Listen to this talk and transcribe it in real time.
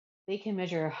they can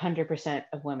measure 100%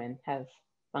 of women have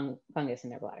fungus in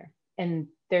their bladder. And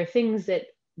there are things that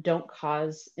don't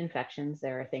cause infections.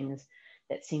 There are things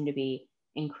that seem to be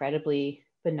incredibly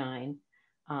benign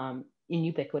and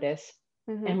ubiquitous,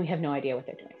 and we have no idea what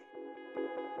they're doing.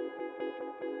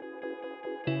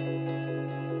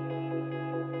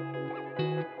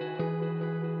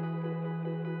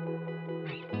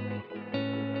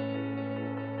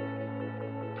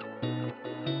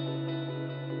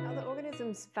 Are the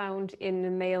organisms found in the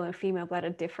male and female bladder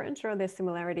different, or are there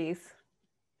similarities?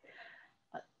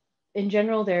 In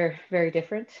general, they're very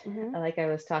different. Like I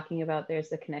was talking about, there's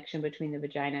the connection between the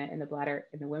vagina and the bladder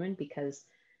in the women because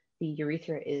the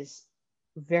urethra is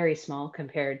very small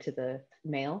compared to the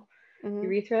male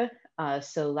urethra.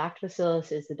 So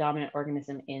lactobacillus is the dominant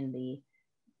organism in the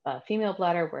female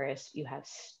bladder, whereas you have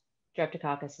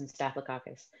streptococcus and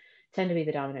staphylococcus tend to be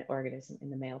the dominant organism in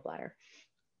the male bladder.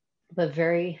 But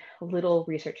very little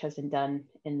research has been done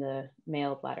in the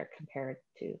male bladder compared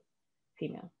to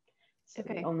female. So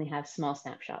we only have small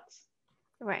snapshots.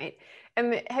 Right.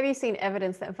 Have you seen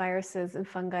evidence that viruses and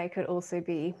fungi could also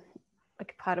be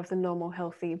like part of the normal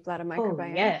healthy bladder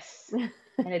microbiome? Oh, yes.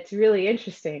 And it's really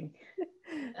interesting.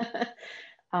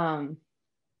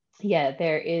 Yeah,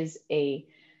 there is a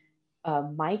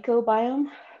microbiome,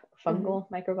 fungal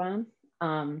microbiome,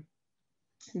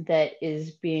 that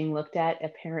is being looked at.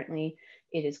 Apparently,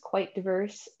 it is quite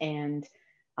diverse and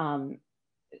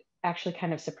actually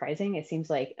kind of surprising. It seems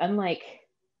like, unlike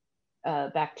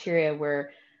bacteria,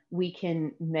 where we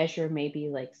can measure maybe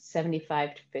like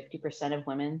 75 to 50% of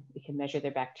women, we can measure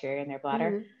their bacteria in their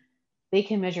bladder. They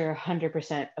can measure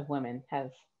 100% of women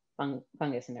have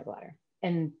fungus in their bladder.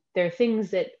 And there are things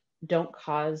that don't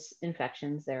cause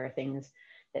infections. There are things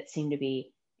that seem to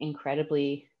be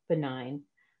incredibly benign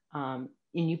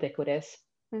and ubiquitous,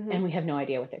 and we have no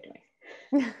idea what they're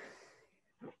doing.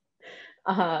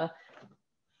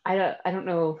 I don't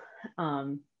know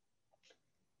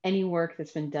any work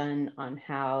that's been done on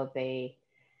how the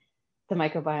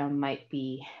microbiome might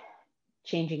be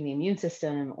changing the immune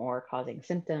system or causing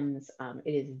symptoms.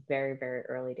 It is very, very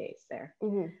early days there.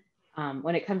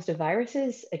 When it comes to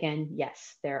viruses, again,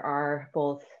 yes, there are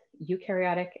both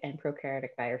eukaryotic and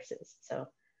prokaryotic viruses. So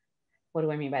what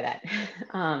do I mean by that?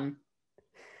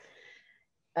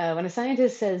 When a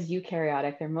scientist says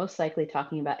eukaryotic, they're most likely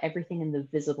talking about everything in the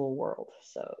visible world.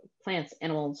 So plants,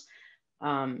 animals,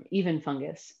 even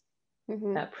fungus.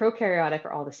 Prokaryotic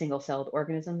are all the single-celled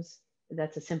organisms.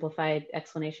 That's a simplified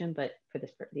explanation, but for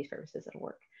these purposes, it'll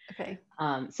work. Okay.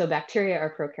 So bacteria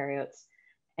are prokaryotes.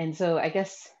 And so I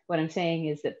guess what I'm saying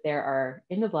is that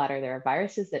in the bladder, there are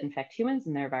viruses that infect humans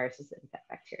and there are viruses that infect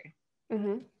bacteria.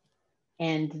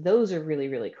 And those are really,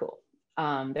 really cool.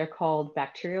 They're called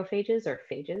bacteriophages or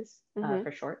phages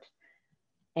for short.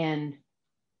 And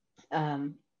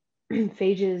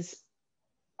phages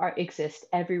exist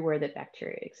everywhere that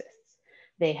bacteria exists.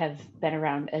 They have been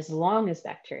around as long as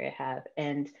bacteria have.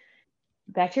 And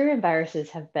bacteria and viruses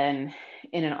have been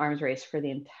in an arms race for the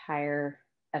entire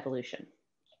evolution.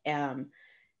 And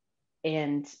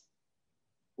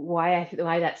why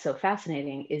that's so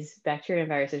fascinating is bacteria and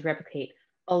viruses replicate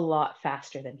a lot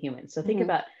faster than humans. So think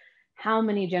about how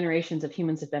many generations of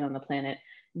humans have been on the planet,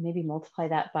 maybe multiply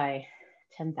that by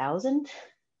 10,000,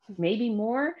 maybe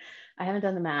more. I haven't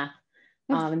done the math.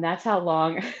 And that's how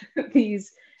long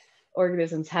these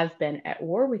organisms have been at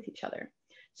war with each other.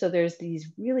 So there's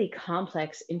these really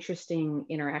complex, interesting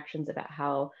interactions about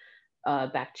how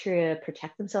bacteria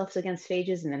protect themselves against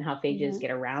phages, and then how phages get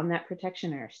around that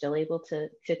protection and are still able to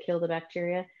kill the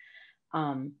bacteria.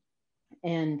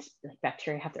 And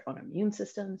bacteria have their own immune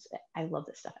systems. I love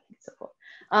this stuff. I think it's so cool.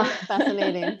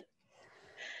 Fascinating.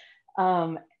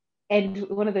 And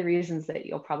one of the reasons that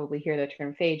you'll probably hear the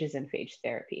term phage is in phage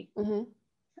therapy.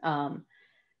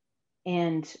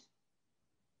 And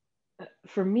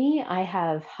for me, I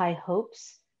have high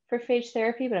hopes for phage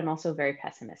therapy, but I'm also very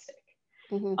pessimistic.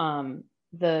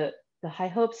 The high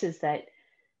hopes is that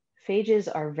phages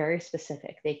are very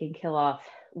specific. They can kill off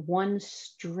one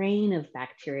strain of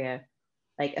bacteria,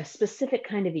 like a specific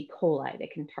kind of E. coli. They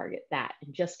can target that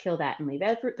and just kill that and leave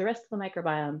the rest of the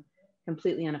microbiome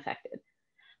completely unaffected.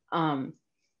 And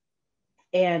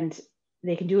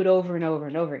they can do it over and over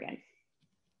and over again.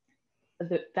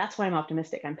 That's why I'm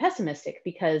optimistic. I'm pessimistic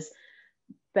because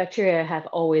bacteria have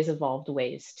always evolved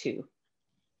ways to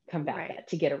combat that,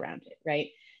 to get around it, right?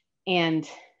 And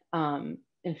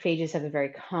phages have a very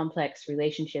complex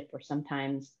relationship where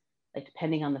sometimes, like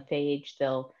depending on the phage,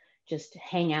 they'll just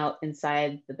hang out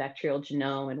inside the bacterial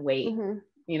genome and wait,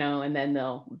 you know, and then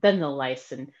they'll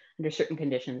lyse, and under certain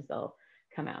conditions they'll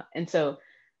come out. And so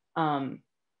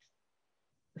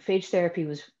phage therapy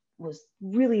was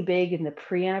really big in the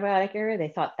pre-antibiotic era.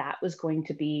 They thought that was going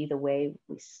to be the way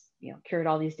we, cured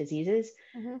all these diseases.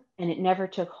 Mm-hmm. And it never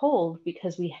took hold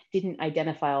because we didn't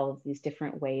identify all of these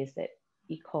different ways that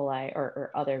E. coli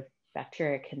or other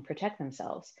bacteria can protect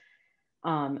themselves.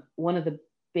 One of the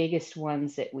biggest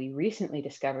ones that we recently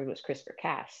discovered was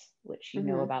CRISPR-Cas, which you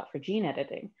know about for gene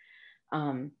editing.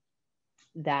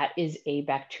 That is a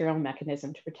bacterial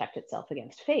mechanism to protect itself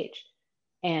against phage.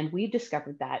 And we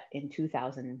discovered that in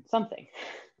 2000 something.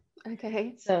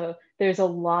 Okay. So there's a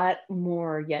lot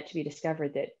more yet to be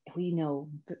discovered that we know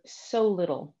so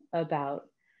little about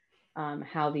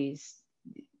how these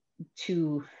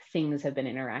two things have been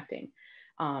interacting.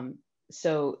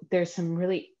 So there's some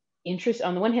really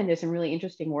on the one hand, there's some really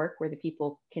interesting work where the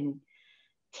people can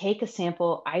take a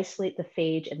sample, isolate the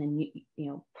phage, and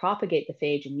then propagate the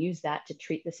phage and use that to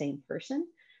treat the same person.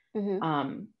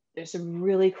 There's some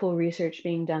really cool research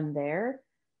being done there.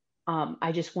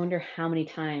 I just wonder how many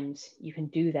times you can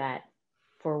do that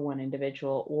for one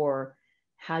individual, or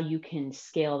how you can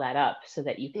scale that up so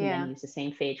that you can then use the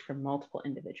same phage for multiple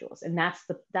individuals. And that's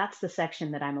the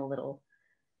section that I'm a little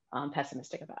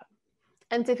pessimistic about.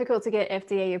 And difficult to get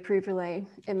FDA approval, I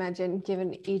imagine,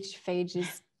 given each phage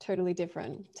is totally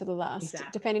different to the last,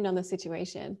 depending on the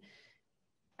situation.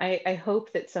 I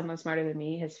hope that someone smarter than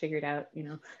me has figured out,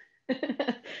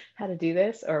 how to do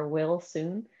this, or will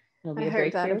soon. I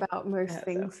hope that about most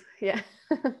things. So. Yeah.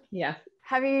 Yeah.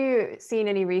 Have you seen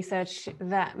any research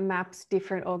that maps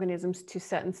different organisms to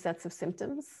certain sets of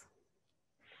symptoms?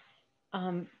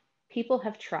 People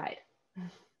have tried.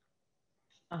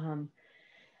 And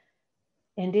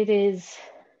it is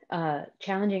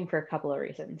challenging for a couple of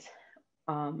reasons.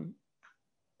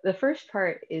 The first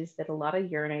part is that a lot of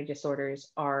urinary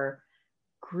disorders are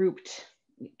grouped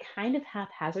kind of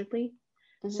haphazardly.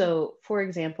 So, for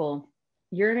example,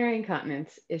 urinary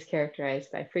incontinence is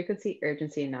characterized by frequency,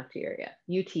 urgency, and nocturia.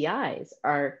 UTIs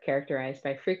are characterized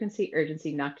by frequency,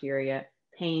 urgency, nocturia,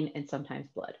 pain, and sometimes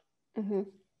blood.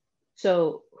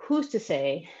 So who's to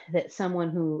say that someone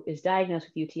who is diagnosed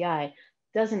with UTI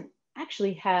doesn't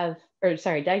actually have,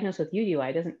 diagnosed with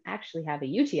UUI doesn't actually have a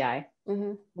UTI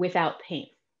without pain?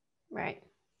 Right.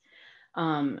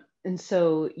 And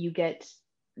so you get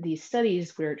these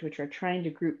studies which are trying to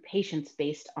group patients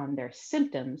based on their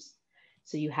symptoms.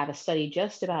 So you have a study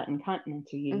just about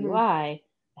incontinence or UUI.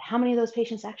 How many of those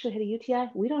patients actually had a UTI?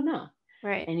 We don't know.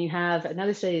 Right. And you have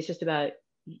another study that's just about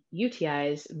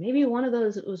UTIs. Maybe one of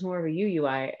those was more of a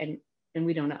UUI, and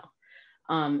we don't know.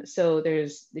 So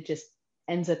it just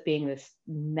ends up being this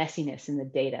messiness in the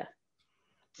data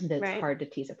that's hard to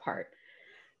tease apart.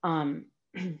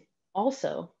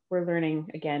 Also, we're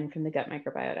learning again from the gut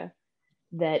microbiota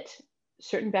that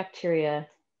certain bacteria,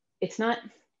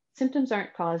 symptoms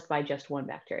aren't caused by just one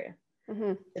bacteria.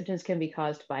 Symptoms can be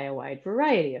caused by a wide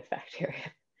variety of bacteria.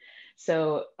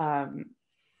 So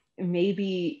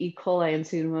maybe E. coli and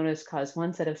Pseudomonas cause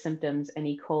one set of symptoms, and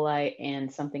E. coli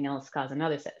and something else cause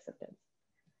another set of symptoms.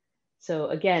 So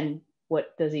again,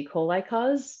 what does E. coli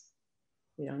cause?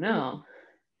 We don't know.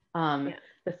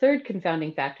 The third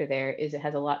confounding factor there is it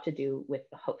has a lot to do with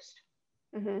the host.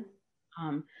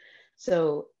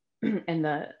 So, and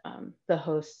the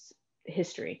host's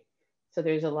history. So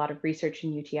there's a lot of research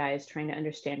in UTIs trying to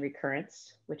understand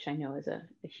recurrence, which I know is a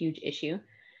huge issue.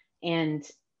 And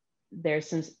there's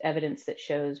some evidence that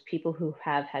shows people who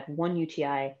have had one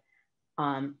UTI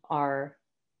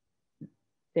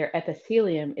their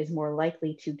epithelium is more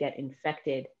likely to get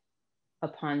infected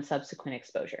upon subsequent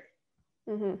exposure.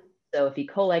 So if E.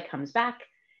 coli comes back,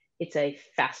 it's a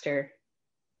faster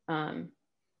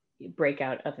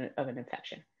breakout of an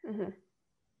infection.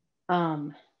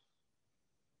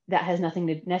 That has nothing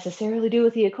to necessarily do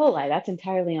with E. coli. That's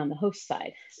entirely on the host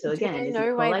side. So again, is E.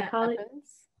 coli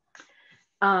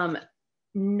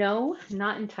no,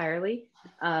 not entirely.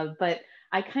 But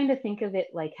I kind of think of it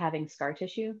like having scar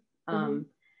tissue.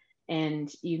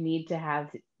 And you need to have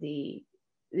the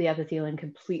epithelium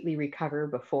completely recover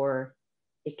before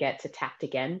it gets attacked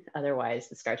again. Otherwise,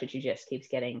 the scar tissue just keeps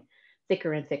getting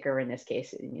thicker and thicker. In this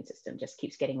case, the immune system just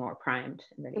keeps getting more primed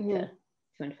and ready to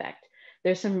infect.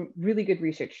 There's some really good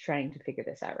research trying to figure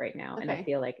this out right now. And I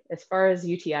feel like as far as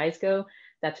UTIs go,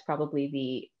 that's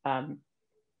probably the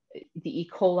E.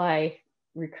 coli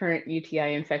recurrent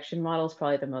UTI infection model is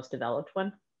probably the most developed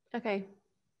one.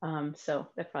 So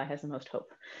that probably has the most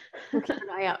hope. We'll keep an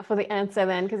eye out for the answer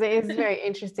then, because it is very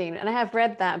interesting. And I have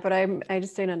read that, but I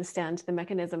just don't understand the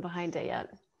mechanism behind it yet.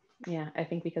 Yeah, I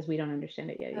think because we don't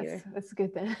understand it yet either. That's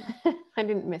good then. I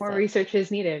didn't miss More research is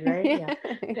needed, right?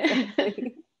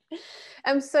 Exactly.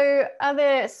 So are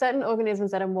there certain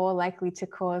organisms that are more likely to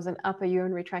cause an upper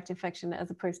urinary tract infection as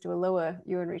opposed to a lower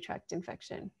urinary tract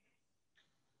infection?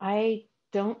 I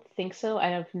don't think so. I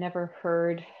have never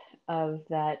heard of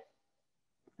that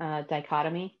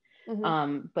dichotomy.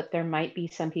 But there might be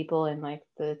some people in like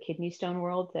the kidney stone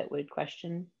world that would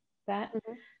question that.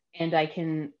 And I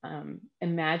can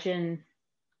imagine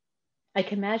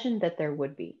that there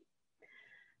would be,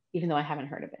 even though I haven't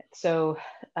heard of it. So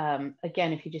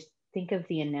again, if you just think of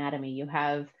the anatomy, you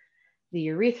have the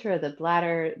urethra, the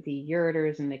bladder, the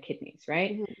ureters, and the kidneys,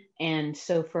 right? And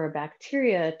so for a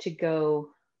bacteria to go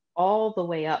all the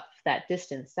way up that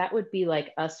distance, that would be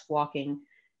like us walking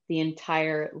the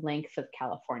entire length of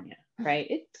California, right?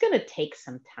 It's going to take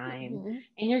some time,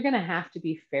 and you're going to have to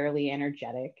be fairly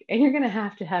energetic, and you're going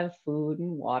to have food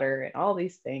and water and all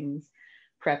these things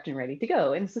prepped and ready to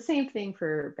go. And it's the same thing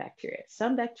for bacteria.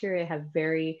 Some bacteria have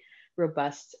very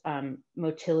robust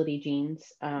motility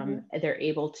genes. They're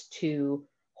able to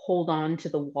hold on to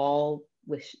the wall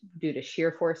due to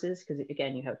shear forces, because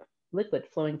again, you have liquid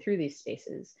flowing through these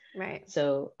spaces. Right.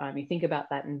 So you think about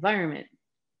that environment.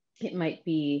 It might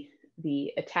be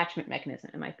the attachment mechanism.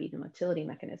 It might be the motility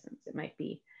mechanisms. It might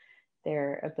be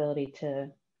their ability to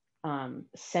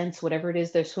sense whatever it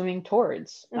is they're swimming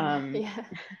towards.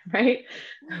 Right?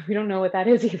 We don't know what that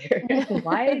is either.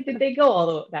 Why did they go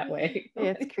all that way?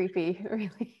 It's creepy,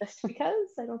 really. Just because?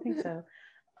 I don't think so.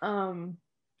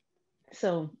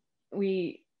 So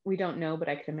we don't know, but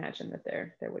I could imagine that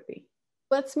there would be.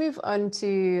 Let's move on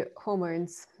to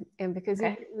hormones, and because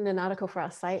you've written an article for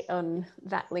our site on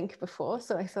that link before,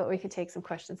 so I thought we could take some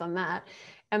questions on that.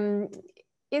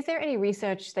 Is there any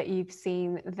research that you've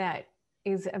seen that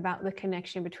is about the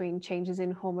connection between changes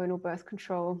in hormonal birth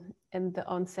control and the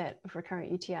onset of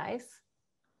recurrent UTIs?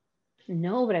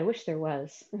 No, but I wish there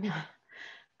was.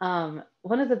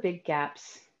 One of the big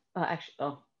gaps, I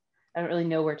don't really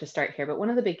know where to start here, but one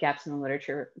of the big gaps in the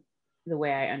literature, the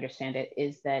way I understand it,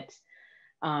 is that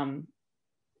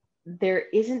there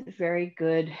isn't very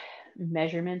good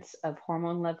measurements of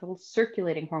hormone levels,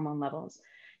 circulating hormone levels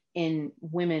in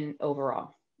women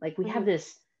overall. Like we have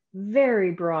this very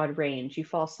broad range. You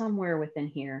fall somewhere within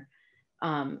here,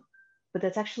 but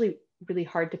that's actually really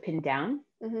hard to pin down.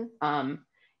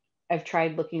 I've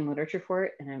tried looking in literature for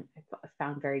it, and I've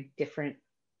found very different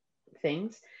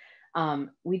things.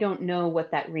 We don't know what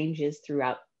that range is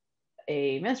throughout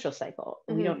a menstrual cycle.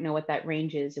 We don't know what that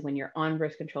range is when you're on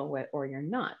birth control or you're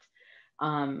not.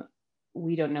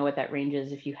 We don't know what that range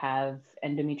is if you have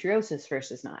endometriosis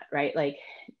versus not, right? Like,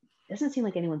 it doesn't seem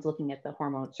like anyone's looking at the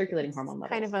circulating hormone levels.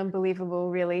 Kind of unbelievable,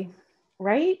 really.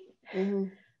 Right?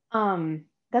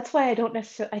 That's why I don't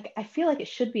necessarily, I feel like it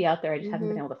should be out there. I just haven't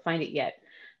been able to find it yet.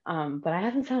 But I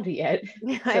haven't found it yet.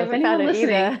 I haven't found it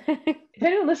either. If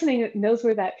anyone listening knows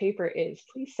where that paper is,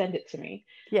 please send it to me.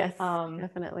 Yes,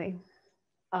 definitely.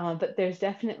 But there's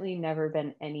definitely never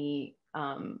been any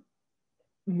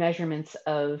measurements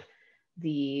of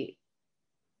different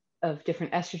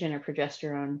estrogen or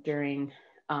progesterone during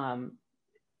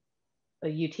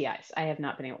UTIs. I have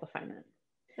not been able to find that.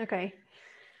 Okay.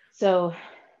 So,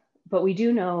 but we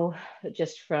do know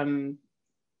just from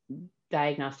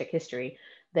diagnostic history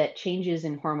that changes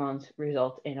in hormones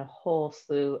result in a whole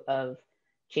slew of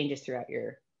changes throughout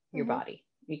your body.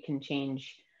 It can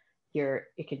change your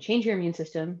immune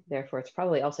system. Therefore, it's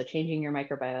probably also changing your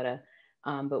microbiota.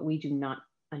 But we do not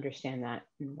understand that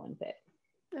in one bit.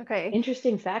 Okay.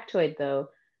 Interesting factoid though,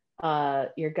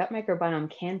 your gut microbiome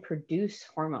can produce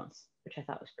hormones, which I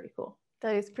thought was pretty cool.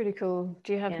 That is pretty cool.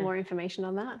 Do you have more information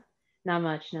on that? Not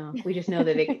much, no. We just know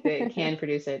that it can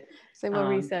produce it. So more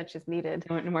research is needed.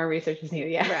 More research is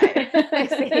needed, yeah. Right.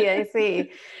 I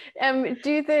see.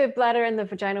 Do the bladder and the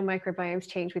vaginal microbiomes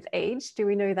change with age? Do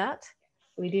we know that?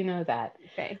 We do know that.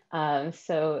 Okay.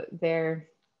 So there's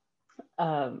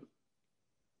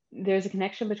a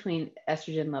connection between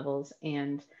estrogen levels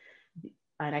and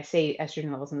I say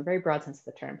estrogen levels in the very broad sense of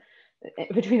the term,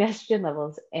 between estrogen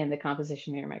levels and the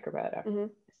composition of your microbiota.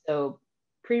 So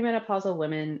premenopausal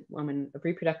women of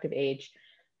reproductive age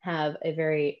have a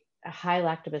very high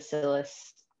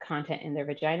lactobacillus content in their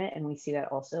vagina, and we see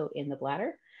that also in the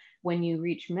bladder. When you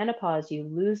reach menopause, you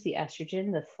lose the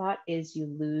estrogen. The thought is you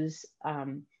lose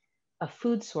a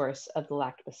food source of the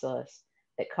lactobacillus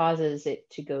that causes it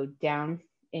to go down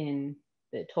in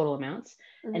the total amounts,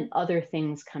 and other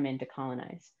things come in to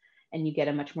colonize. And you get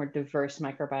a much more diverse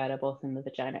microbiota, both in the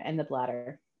vagina and the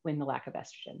bladder, when the lack of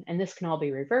estrogen. And this can all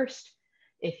be reversed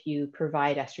if you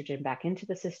provide estrogen back into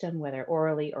the system, whether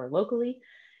orally or locally.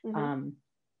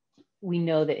 We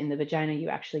know that in the vagina, you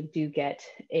actually do get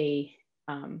a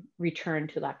return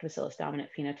to lactobacillus dominant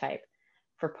phenotype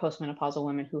for postmenopausal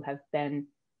women who have been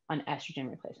on estrogen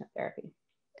replacement therapy.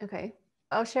 Okay.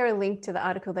 I'll share a link to the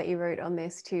article that you wrote on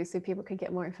this too, so people can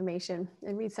get more information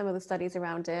and read some of the studies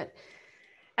around it.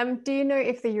 Do you know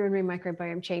if the urinary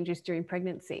microbiome changes during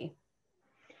pregnancy?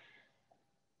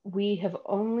 We have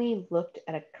only looked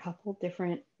at a couple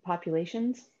different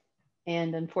populations,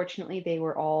 and unfortunately they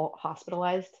were all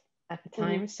hospitalized at the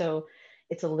time. So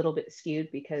it's a little bit skewed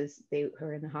because they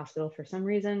were in the hospital for some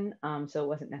reason. So it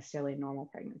wasn't necessarily a normal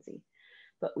pregnancy.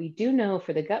 But we do know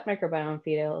for the gut microbiome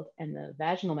field and the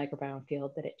vaginal microbiome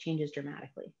field that it changes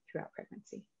dramatically throughout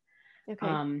pregnancy.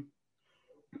 Okay.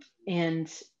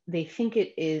 And they think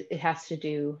it has to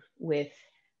do with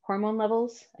hormone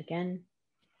levels. Again,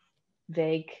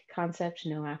 vague concept,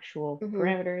 no actual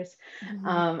parameters,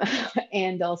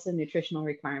 and also nutritional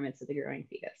requirements of the growing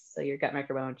fetus. So your gut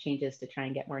microbiome changes to try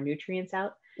and get more nutrients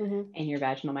out, and your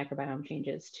vaginal microbiome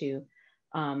changes to,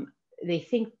 they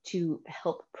think, to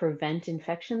help prevent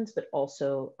infections, but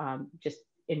also just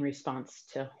in response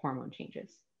to hormone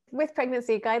changes. With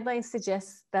pregnancy, guidelines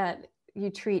suggest that you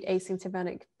treat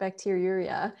asymptomatic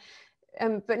bacteriuria.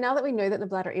 But now that we know that the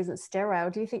bladder isn't sterile,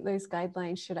 do you think those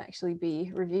guidelines should actually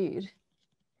be reviewed?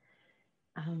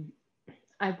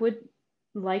 I would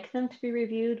like them to be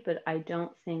reviewed, but I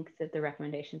don't think that the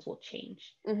recommendations will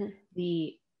change.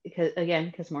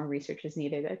 Because more research is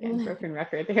needed. Again, broken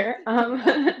record there.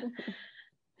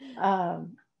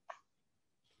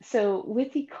 So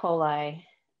with E. coli,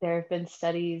 there have been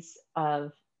studies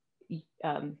of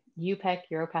UPEC,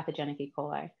 uropathogenic E.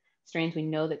 coli, strains we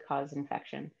know that cause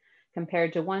infection,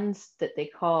 compared to ones that they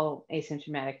call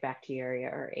asymptomatic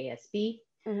bacteriuria, or ASB.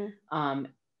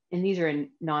 And these are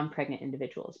in non-pregnant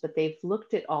individuals, but they've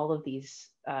looked at all of these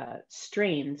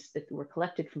strains that were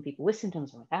collected from people with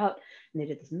symptoms and without, and they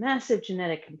did this massive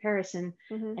genetic comparison,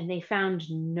 and they found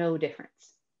no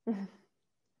difference.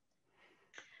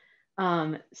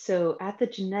 So at the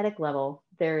genetic level,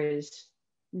 there is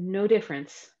no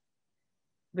difference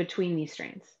between these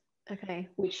strains,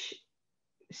 which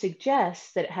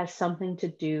suggests that it has something to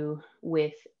do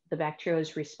with the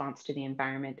bacteria's response to the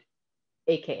environment,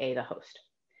 aka the host.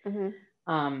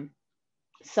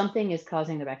 Something is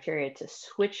causing the bacteria to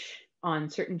switch on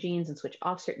certain genes and switch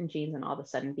off certain genes, and all of a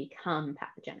sudden become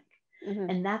pathogenic.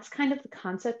 And that's kind of the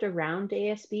concept around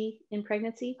ASB in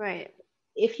pregnancy. Right.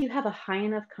 If you have a high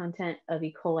enough content of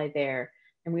E. coli there,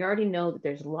 and we already know that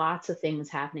there's lots of things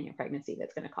happening in pregnancy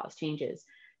that's going to cause changes,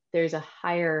 there's a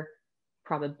higher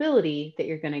probability that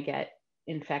you're going to get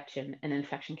infection, and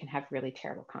infection can have really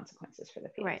terrible consequences for the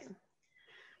fetus.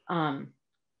 Right.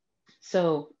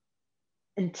 So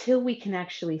until we can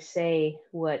actually say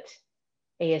what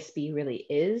ASB really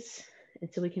is,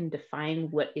 until we can define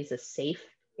what is a safe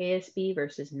ASB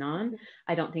versus non,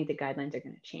 I don't think the guidelines are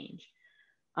going to change.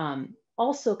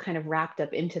 Also kind of wrapped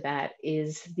up into that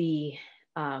is the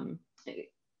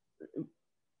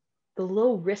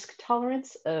low risk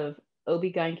tolerance of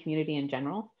OB-GYN community in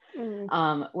general.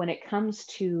 When it comes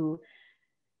to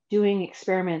doing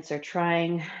experiments or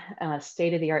trying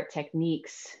state-of-the-art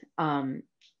techniques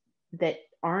that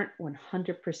aren't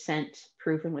 100%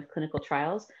 proven with clinical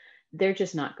trials, they're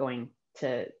just not going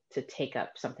to take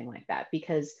up something like that,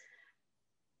 because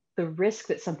the risk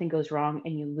that something goes wrong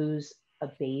and you lose a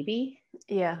baby,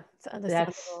 it's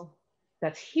understandable.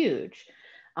 That's huge.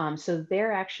 So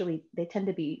they tend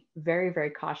to be very, very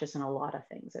cautious in a lot of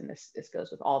things. And this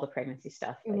goes with all the pregnancy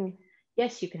stuff. Like,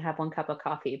 yes, you can have 1 cup of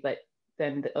coffee, but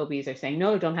then the OBs are saying,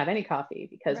 no, don't have any coffee,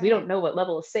 because we don't know what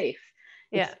level is safe.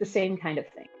 It's the same kind of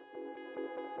thing.